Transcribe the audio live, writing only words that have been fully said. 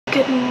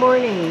Good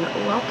morning,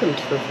 welcome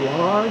to the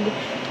vlog.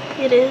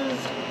 It is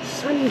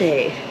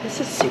Sunday.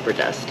 This is super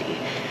dusty.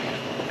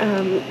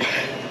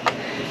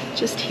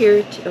 Just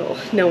here to,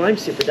 oh, no, I'm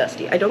super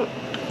dusty. I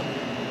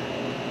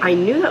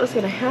knew that was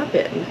gonna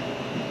happen,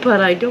 but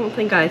I don't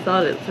think I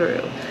thought it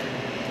through.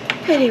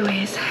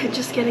 Anyways,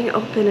 just getting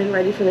open and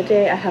ready for the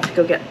day. I have to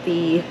go get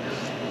the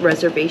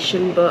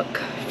reservation book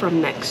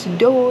from next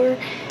door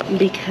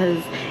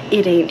because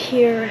it ain't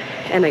here,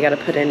 and I gotta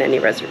put in any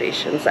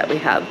reservations that we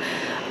have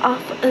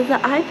off of the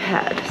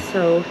iPad.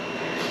 So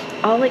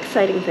all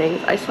exciting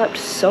things. I slept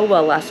so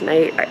well last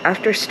night.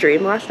 After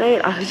stream last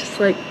night, I was just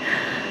like,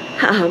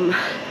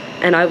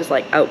 and I was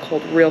like out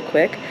cold real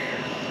quick,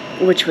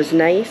 which was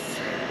nice.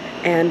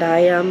 And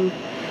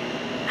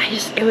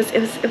it was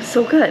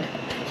so good.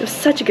 It was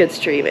such a good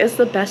stream. It was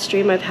the best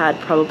stream I've had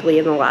probably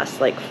in the last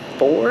like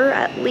 4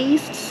 at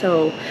least.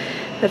 So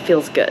that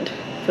feels good.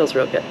 Feels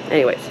real good.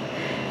 Anyways,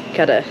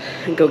 gotta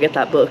go get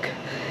that book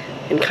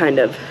and kind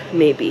of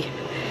maybe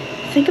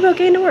think about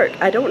getting to work.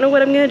 I don't know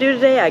what I'm gonna do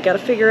today. I gotta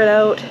figure it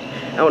out.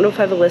 I don't know if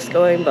I have a list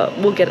going, but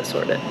we'll get it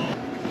sorted.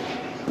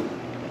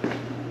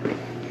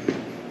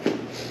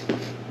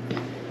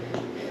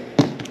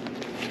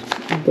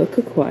 Book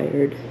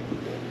acquired.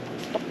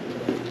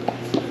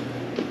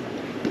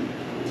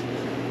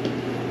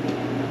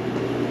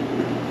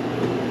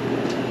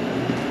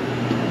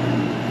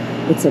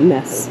 It's a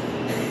mess.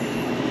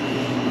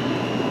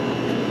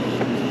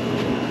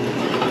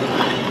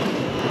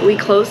 We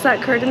close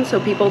that curtain so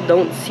people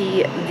don't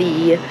see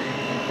the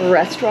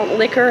restaurant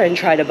liquor and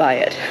try to buy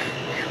it.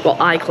 Well,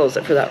 I close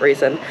it for that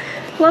reason.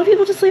 A lot of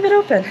people just leave it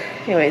open.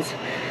 Anyways,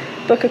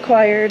 book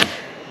acquired,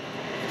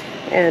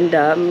 and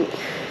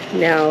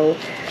now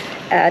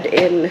add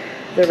in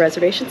the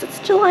reservations. It's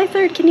July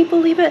 3rd, can you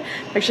believe it?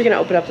 I'm actually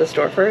gonna open up this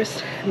door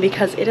first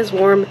because it is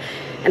warm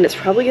and it's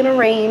probably gonna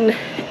rain,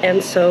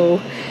 and so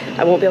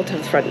I won't be able to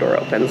have the front door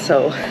open.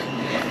 So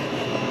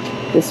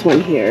this one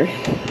here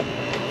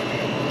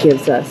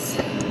gives us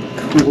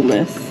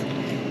coolness.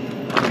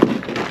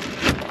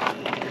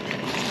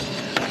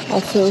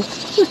 Also,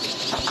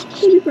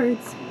 look, baby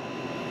birds.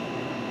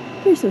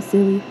 They're so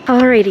silly.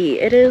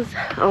 Alrighty, it is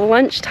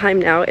lunchtime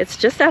now. It's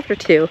just after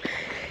 2.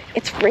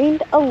 It's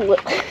rained a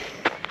little.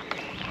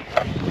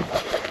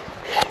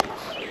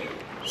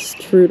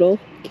 Strudel,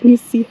 can you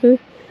see her?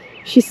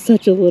 She's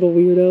such a little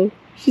weirdo.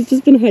 She's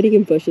just been hiding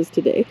in bushes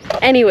today.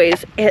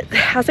 Anyways, it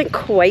hasn't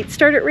quite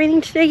started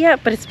raining today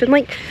yet, but it's been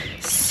like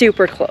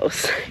super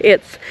close.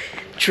 It's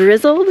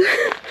drizzled,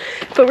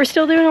 but we're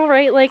still doing all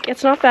right. Like,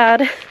 it's not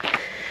bad.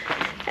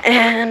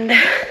 And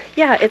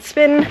yeah, it's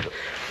been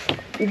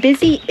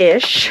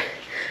busy-ish,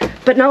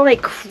 but not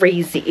like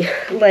crazy.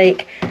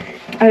 Like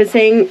I was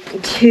saying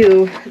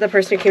to the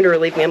person who came to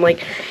relieve me, I'm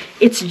like,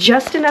 it's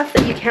just enough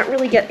that you can't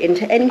really get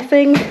into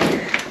anything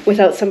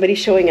without somebody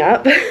showing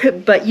up,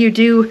 but you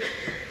do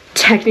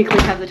technically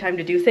have the time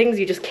to do things,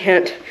 you just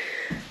can't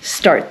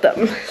start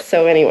them.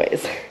 So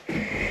anyways,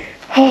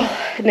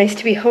 oh, nice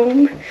to be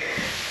home.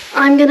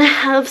 I'm gonna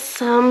have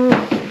some,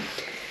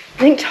 I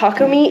think,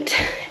 taco meat,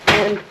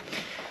 and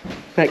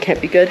that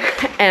can't be good,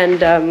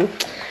 and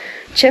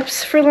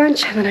chips for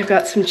lunch, and then I've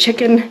got some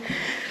chicken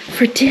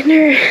for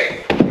dinner.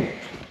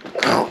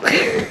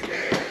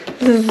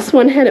 This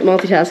one-handed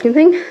multitasking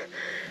thing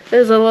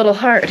is a little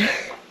hard,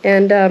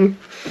 and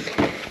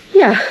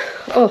yeah,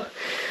 oh,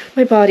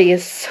 my body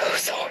is so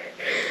sore,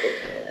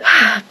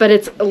 but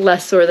it's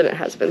less sore than it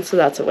has been, so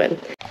that's a win.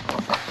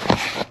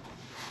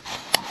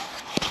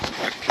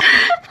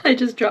 I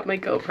just dropped my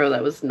GoPro.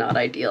 That was not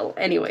ideal.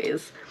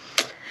 Anyways,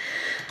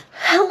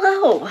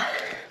 hello.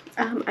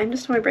 I'm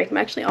just on my break. I'm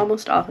actually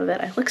almost off of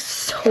it. I look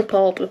so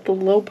bald with the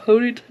low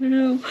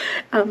ponytail.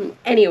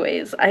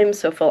 Anyways, I'm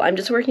so full. I'm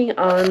just working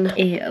on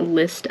a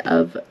list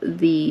of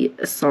the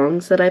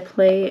songs that I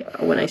play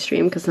when I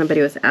stream because somebody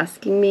was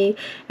asking me,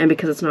 and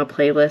because it's not a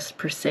playlist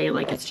per se,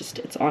 like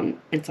it's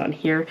on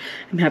here.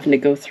 I'm having to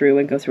go through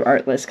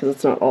art lists because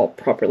it's not all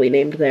properly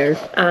named there.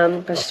 I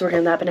was just working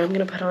on that, but now I'm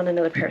gonna put on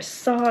another pair of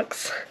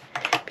socks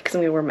because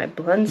I'm gonna wear my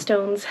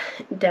Blundstones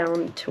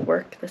down to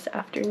work this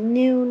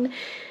afternoon.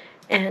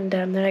 And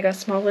then I got a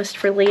small list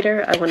for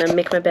later. I want to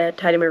make my bed,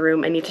 tidy my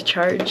room. I need to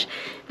charge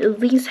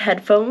these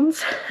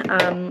headphones.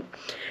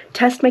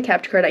 Test my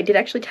capture card. I did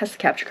actually test the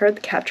capture card.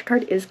 The capture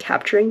card is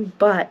capturing,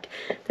 but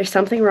there's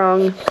something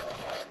wrong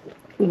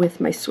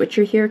with my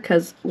switcher here,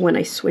 because when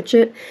I switch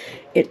it,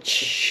 it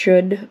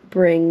should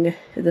bring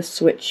the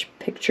switch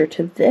picture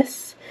to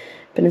this.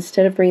 But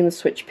instead of bringing the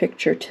switch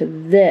picture to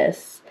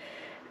this,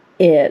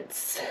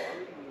 it's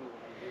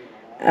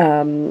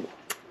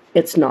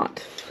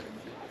not.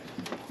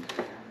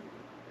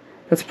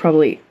 That's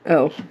probably,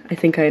 oh, I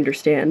think I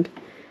understand.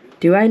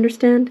 Do I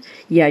understand?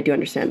 Yeah, I do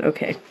understand.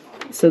 Okay.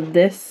 So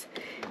this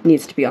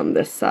needs to be on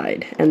this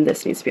side, and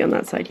this needs to be on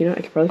that side. You know,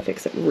 I could probably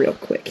fix it real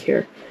quick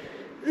here.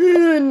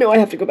 No, I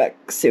have to go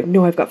back soon.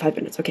 No, I've got 5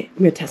 minutes. Okay, I'm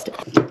gonna test it.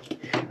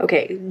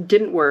 Okay,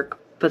 didn't work,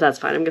 but that's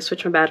fine. I'm gonna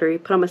switch my battery,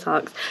 put on my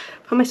socks,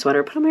 put on my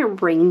sweater, put on my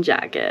rain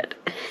jacket,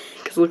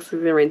 because it looks like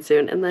it's gonna rain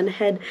soon, and then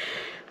head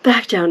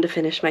back down to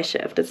finish my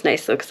shift. It's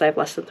nice though because I have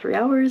less than 3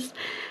 hours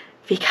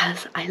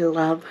because I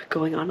love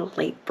going on a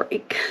late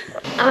break.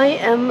 I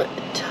am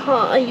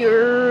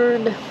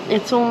tired.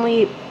 It's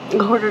only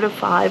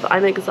 4:45.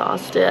 I'm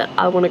exhausted.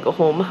 I want to go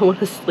home. I want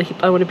to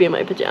sleep. I want to be in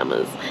my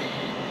pajamas.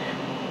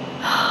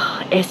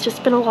 It's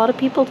just been a lot of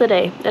people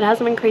today. It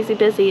hasn't been crazy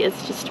busy.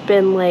 It's just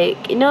been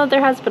like, you know,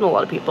 there has been a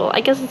lot of people.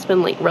 I guess it's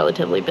been like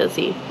relatively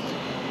busy.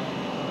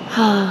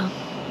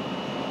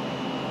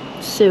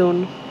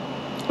 Soon.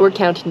 We're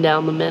counting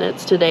down the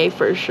minutes today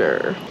for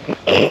sure.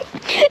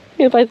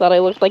 If I thought I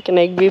looked like an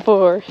egg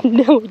before.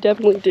 No, I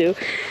definitely do.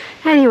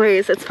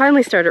 Anyways, it's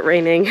finally started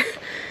raining.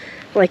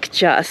 Like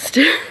just.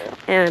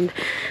 And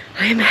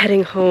I'm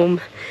heading home.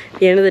 At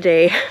the end of the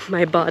day,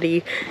 my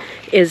body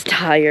is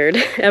tired.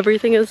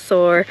 Everything is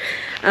sore.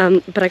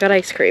 But I got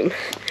ice cream.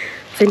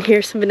 It's in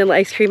here, some vanilla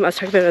ice cream. I was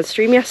talking about it on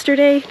stream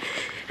yesterday.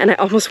 And I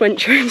almost went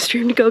during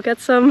stream to go get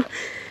some.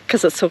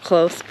 Because it's so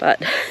close,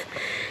 but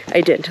I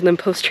didn't. And then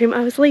post-stream,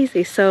 I was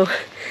lazy. So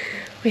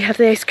we have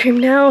the ice cream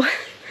now.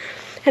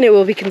 And it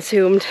will be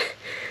consumed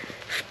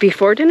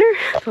before dinner,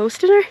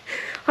 post-dinner.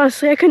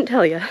 Honestly, I couldn't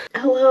tell you.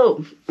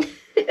 Hello.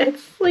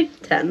 It's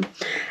like 10.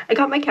 I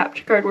got my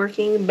capture card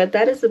working, but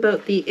that is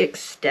about the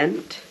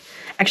extent.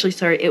 Actually,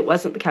 sorry, it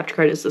wasn't the capture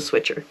card, it's the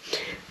switcher.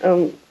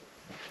 I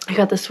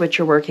got the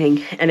switcher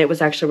working, and it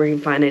was actually working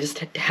fine. I just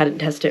hadn't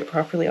tested it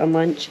properly on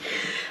lunch,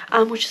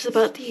 which is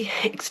about the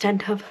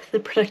extent of the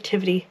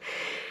productivity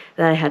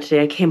that I had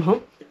today. I came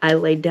home, I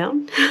laid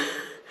down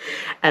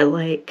at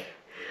like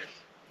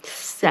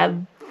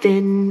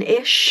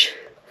 7-ish.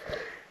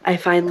 I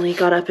finally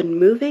got up and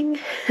moving,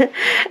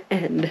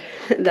 and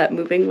that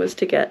moving was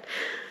to get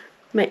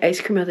my ice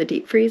cream out of the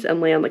deep freeze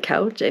and lay on the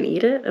couch and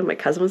eat it, and my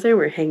cousin was there,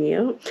 we were hanging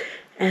out,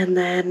 and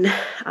then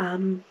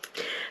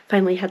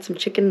finally had some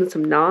chicken and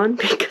some naan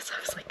because I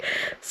was like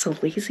so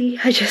lazy.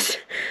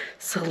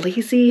 So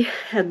lazy.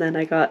 And then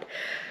I got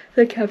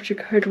the capture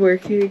card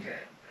working,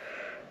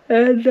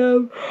 and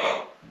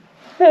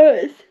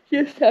it's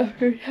just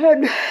after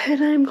 10,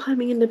 and I'm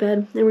climbing into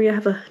bed, and we're gonna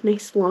have a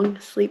nice long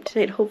sleep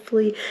tonight.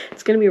 Hopefully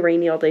it's gonna be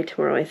rainy all day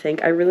tomorrow. I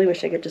think I really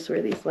wish I could just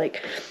wear these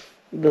like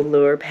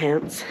velour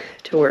pants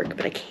to work,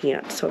 but I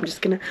can't, so I'm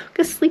just gonna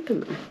sleep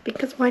in them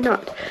because why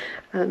not.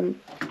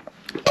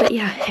 But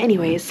yeah,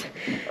 anyways,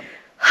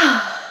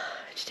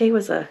 today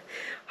was a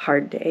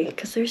hard day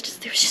because there was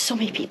just so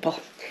many people.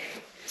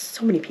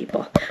 So many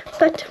people.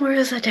 But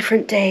tomorrow's a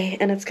different day,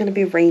 and it's gonna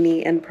be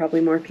rainy and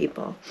probably more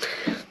people.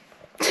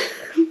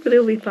 But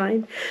it'll be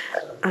fine.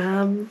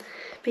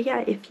 But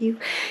yeah, if you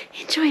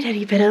enjoyed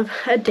any bit of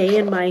a day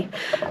in my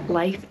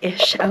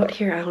life-ish out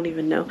here, I don't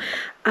even know,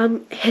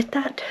 hit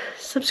that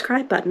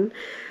subscribe button.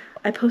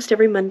 I post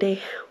every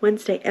Monday,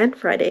 Wednesday, and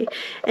Friday.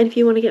 And if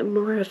you want to get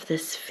more of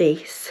this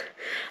face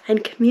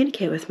and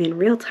communicate with me in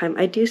real time,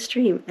 I do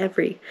stream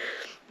every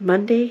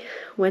Monday,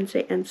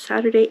 Wednesday, and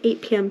Saturday,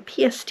 8 p.m.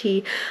 PST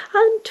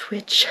on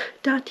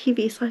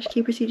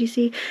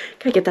twitch.tv/keepersugc.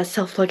 Gotta get that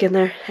self-plug in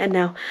there. And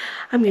now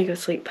I'm gonna go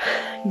sleep.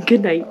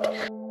 Good night.